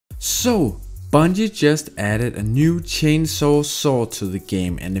So, Bungie just added a new chainsaw sword to the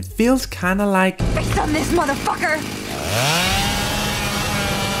game, and it feels kinda like Based on this motherfucker!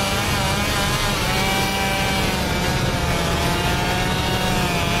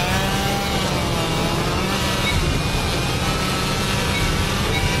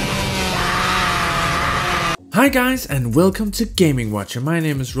 Hi guys and welcome to Gaming Watcher. My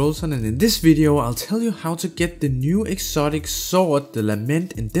name is Rolson, and in this video I'll tell you how to get the new exotic sword, the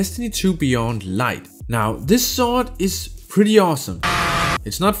Lament in Destiny 2 Beyond Light. Now this sword is pretty awesome.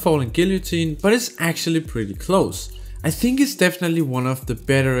 It's not Fallen Guillotine, but it's actually pretty close. I think it's definitely one of the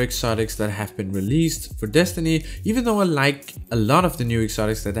better exotics that have been released for Destiny, even though I like a lot of the new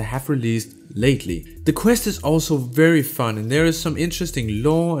exotics that they have released lately. The quest is also very fun, and there is some interesting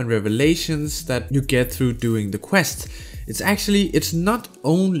lore and revelations that you get through doing the quest. It's not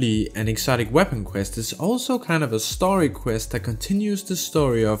only an exotic weapon quest, it's also kind of a story quest that continues the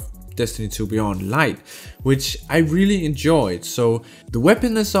story of Destiny 2 Beyond Light, which I really enjoyed. So the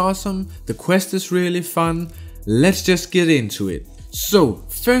weapon is awesome, the quest is really fun. Let's just get into it. So,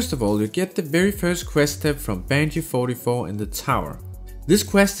 first of all, you get the very first quest step from Banshee 44 in the tower. This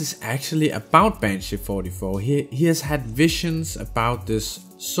quest is actually about Banshee 44. He has had visions about this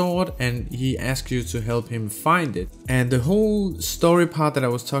sword and he asks you to help him find it. And the whole story part that I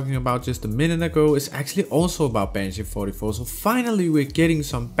was talking about just a minute ago is actually also about Banshee 44. So finally we're getting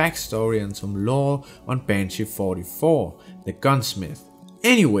some backstory and some lore on Banshee 44, the gunsmith.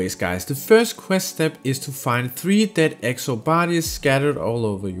 Anyways guys, the first quest step is to find 3 dead exo bodies scattered all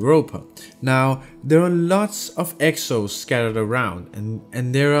over Europa. Now there are lots of exos scattered around,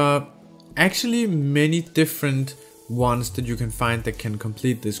 and there are actually many different ones that you can find that can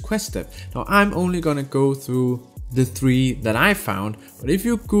complete this quest step. Now I'm only gonna go through the 3 that I found, but if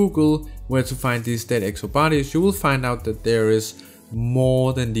you Google where to find these dead exo bodies, you will find out that there is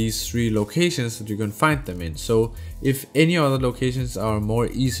more than these 3 locations that you can find them in. So if any other locations are more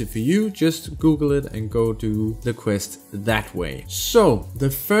easy for you, just Google it and go do the quest that way. So the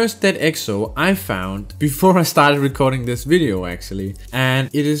first dead exo I found before I started recording this video actually, and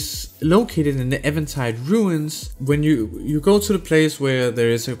it is located in the Eventide ruins. When you go to the place where there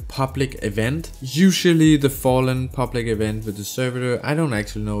is a public event, usually the Fallen public event with the servitor. I don't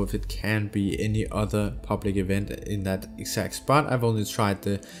actually know if it can be any other public event in that exact spot. I've only tried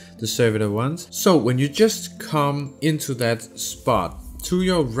the servitor once. So when you just come into that spot, to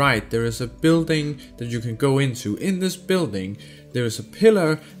your right there is a building that you can go into. In this building there is a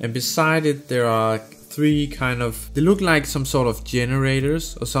pillar, and beside it there are 3 kind of, they look like some sort of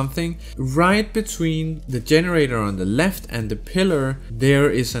generators or something. Right between the generator on the left and the pillar there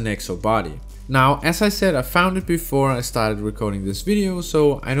is an exo body. Now, as I said, I found it before I started recording this video,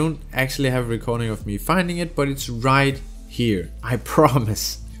 so I don't actually have a recording of me finding it, but it's right here, I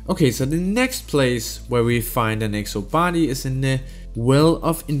promise. Okay, so the next place where we find an exo body is in the Well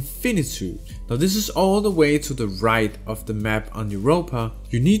of Infinitude. Now this is all the way to the right of the map on Europa.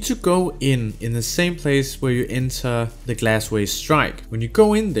 You need to go in the same place where you enter the Glassway Strike. When you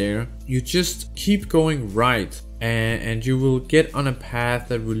go in there, you just keep going right, and you will get on a path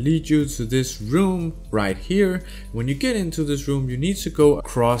that will lead you to this room right here. When you get into this room, you need to go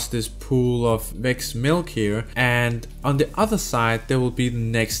across this pool of Vex milk here, and on the other side there will be the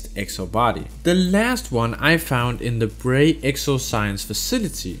next exo body. The last one I found in the Bray Exo Science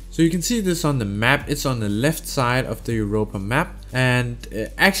facility. So you can see this on the map. It's on the left side of the Europa map. And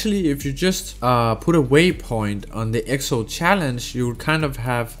actually, if you just put a waypoint on the Exo Challenge, you will kind of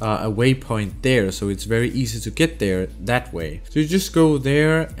have a waypoint there, so it's very easy to get there that way. So you just go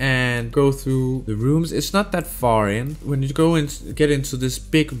there and go through the rooms. It's not that far in. When you go and get into this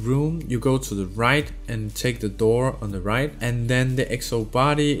big room, you go to the right and take the door on the right, and then the Exo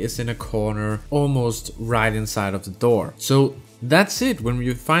body is in a corner almost right inside of the door. So that's it. When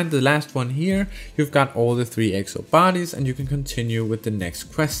you find the last one here, you've got all the 3 exo bodies, and you can continue with the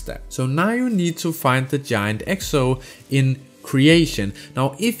next quest step. So now you need to find the giant exo in Creation.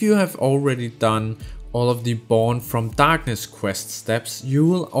 Now if you have already done all of the Born from Darkness quest steps, you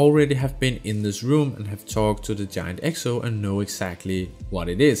will already have been in this room and have talked to the giant exo and know exactly what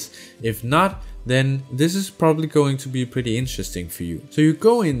it is. If not, then this is probably going to be pretty interesting for you. So you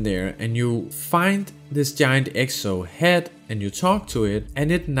go in there and you find this giant exo head and you talk to it,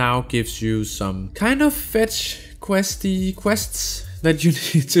 and it now gives you some kind of fetch questy quests that you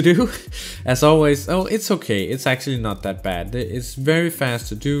need to do, as always, oh, it's okay. It's actually not that bad. It's very fast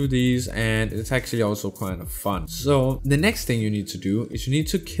to do these, and it's actually also kind of fun. So the next thing you need to do is you need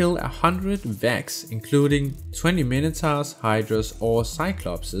to kill 100 Vex, including 20 Minotaurs, Hydras, or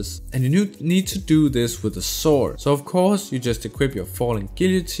Cyclopses. And you need to do this with a sword. So of course, you just equip your Falling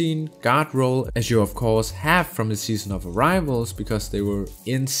Guillotine, Guard Roll, as you of course have from the Season of Arrivals, because they were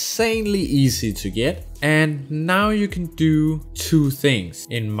insanely easy to get. And now you can do two things,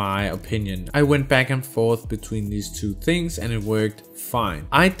 in my opinion. I went back and forth between these two things and it worked fine.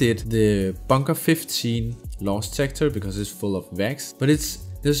 I did the Bunker 15 Lost Sector because it's full of Vex, but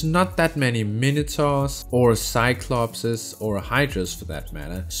there's not that many Minotaurs or Cyclopses or Hydras for that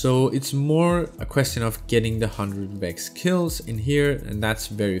matter. So it's more a question of getting the 100 Vex kills in here, and that's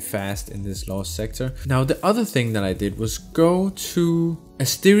very fast in this Lost Sector. Now the other thing that I did was go to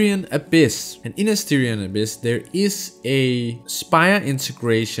Asterian Abyss, and in Asterian Abyss there is a Spire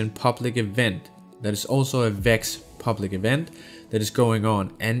integration public event that is also a Vex public event that is going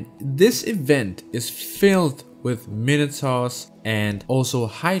on, and this event is filled with Minotaurs and also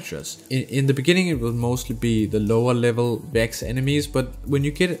Hydras. In the beginning it will mostly be the lower level Vex enemies, but when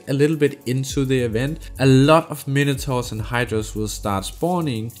you get a little bit into the event, a lot of Minotaurs and Hydras will start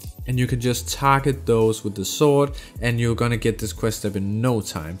spawning, and you can just target those with the sword and you're gonna get this quest step in no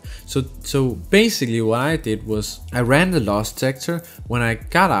time. So basically what I did was I ran the Lost Sector. When I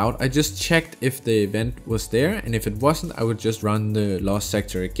got out, I just checked if the event was there, and if it wasn't, I would just run the Lost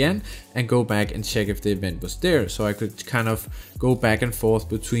Sector again and go back and check if the event was there. So I could kind of go back and forth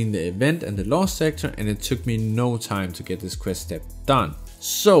between the event and the Lost Sector, and it took me no time to get this quest step done.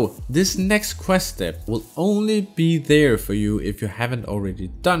 So this next quest step will only be there for you if you haven't already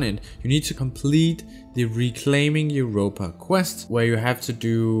done it. You need to complete the Reclaiming Europa quest, where you have to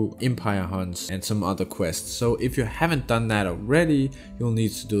do Empire hunts and some other quests. So if you haven't done that already, you'll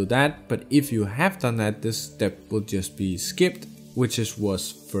need to do that. But if you have done that, this step will just be skipped, which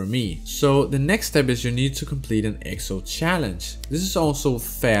was for me. So the next step is you need to complete an Exo challenge. This is also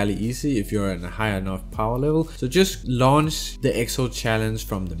fairly easy if you're in a high enough power level. So just launch the Exo challenge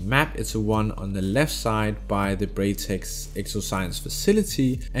from the map. It's the one on the left side by the Braytex Exoscience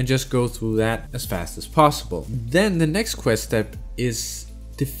facility, and just go through that as fast as possible. Then the next quest step is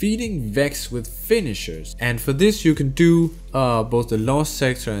defeating Vex with finishers, and for this you can do both the Lost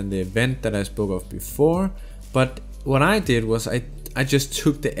Sector and the event that I spoke of before. But what I did was I just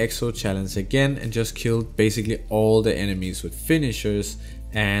took the Exo challenge again and just killed basically all the enemies with finishers,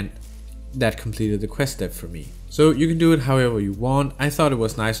 and that completed the quest step for me. So you can do it however you want. I thought it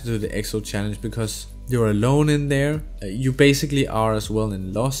was nice to do the Exo challenge because you're alone in there. You basically are as well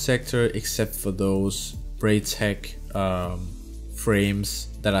in Lost Sector, except for those Braytech frames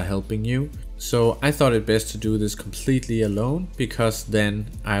that are helping you. So I thought it best to do this completely alone, because then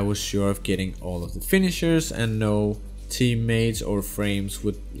I was sure of getting all of the finishers and no teammates or frames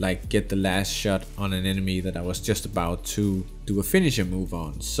would like get the last shot on an enemy that I was just about to do a finisher move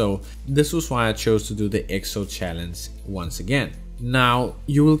on. So this was why I chose to do the Exo challenge once again. Now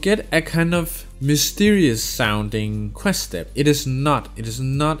you will get a kind of mysterious sounding quest step. It is not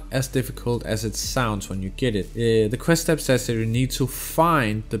as difficult as it sounds when you get it. The quest step says that you need to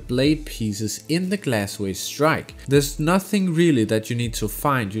find the blade pieces in the Glassway Strike. There's nothing really that you need to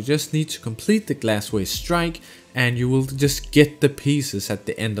find. You just need to complete the Glassway Strike, and you will just get the pieces at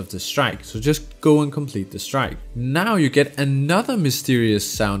the end of the strike. So just go and complete the strike. Now you get another mysterious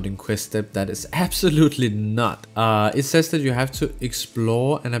sounding quest step that is absolutely not. It says that you have to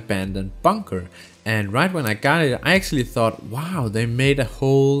explore an abandoned bunker. And right when I got it, I actually thought, wow, they made a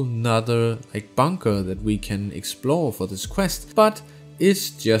whole nother like bunker that we can explore for this quest. But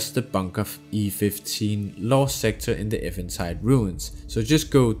it's just the Bunker E15 Lost Sector in the Eventide Ruins. So just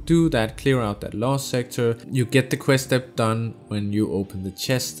go do that, clear out that Lost Sector. You get the quest step done when you open the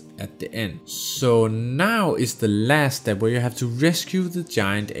chest at the end. So now is the last step, where you have to rescue the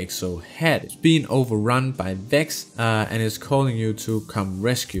giant Exo head. It's being overrun by Vex and it's calling you to come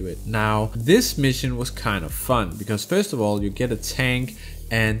rescue it. Now this mission was kind of fun, because first of all you get a tank,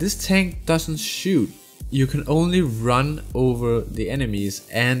 and this tank doesn't shoot. You can only run over the enemies,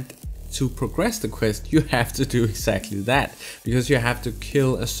 and to progress the quest you have to do exactly that, because you have to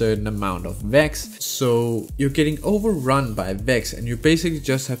kill a certain amount of Vex. So you're getting overrun by Vex, and you basically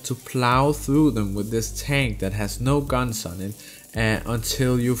just have to plow through them with this tank that has no guns on it,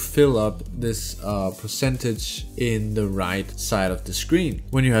 until you fill up this percentage in the right side of the screen.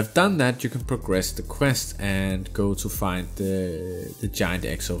 When you have done that, you can progress the quest and go to find the giant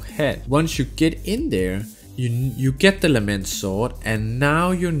Exo head. Once you get in there, you get the Lament sword, and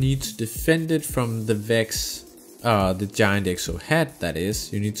now you need to defend it from the Vex the giant exo head, that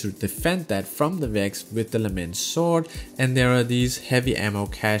is. You need to defend that from the Vex with the Lament sword, and there are these heavy ammo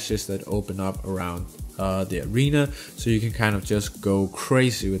caches that open up around the arena, so you can kind of just go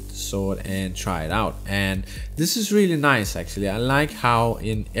crazy with the sword and try it out. And this is really nice actually. I like how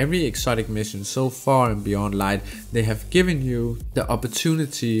in every exotic mission so far in Beyond Light, they have given you the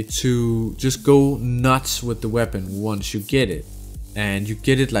opportunity to just go nuts with the weapon once you get it. And you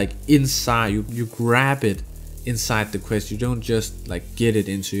get it like inside, you grab it inside the quest. You don't just like get it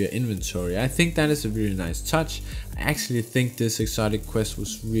into your inventory. I think that is a really nice touch. I actually think this exotic quest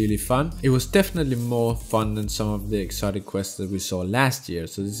was really fun. It was definitely more fun than some of the exotic quests that we saw last year,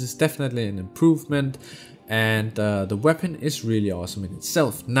 so this is definitely an improvement. And the weapon is really awesome in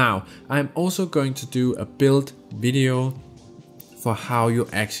itself. Now I'm also going to do a build video for how you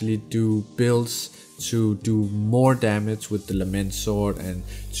actually do builds to do more damage with the Lament sword and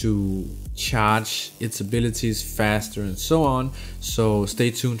to charge its abilities faster and so on. So stay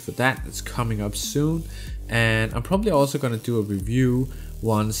tuned for that, it's coming up soon. And I'm probably also going to do a review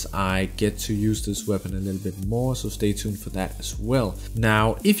once I get to use this weapon a little bit more, so stay tuned for that as well.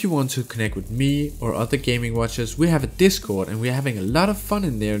 Now, if you want to connect with me or other gaming watchers, we have a Discord and we're having a lot of fun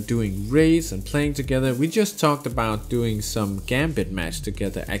in there doing raids and playing together. We just talked about doing some Gambit match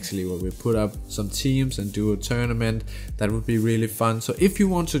together actually, where we put up some teams and do a tournament. That would be really fun. So if you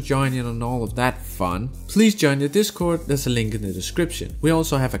want to join in on all of that fun, please join the Discord. There's a link in the description. We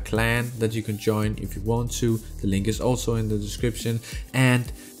also have a clan that you can join if you want to. The link is also in the description. And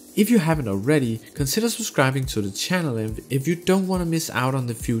if you haven't already, consider subscribing to the channel, and if you don't want to miss out on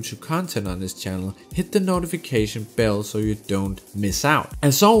the future content on this channel, hit the notification bell so you don't miss out.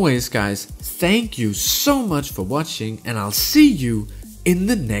 As always guys, thank you so much for watching, and I'll see you in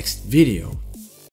the next video.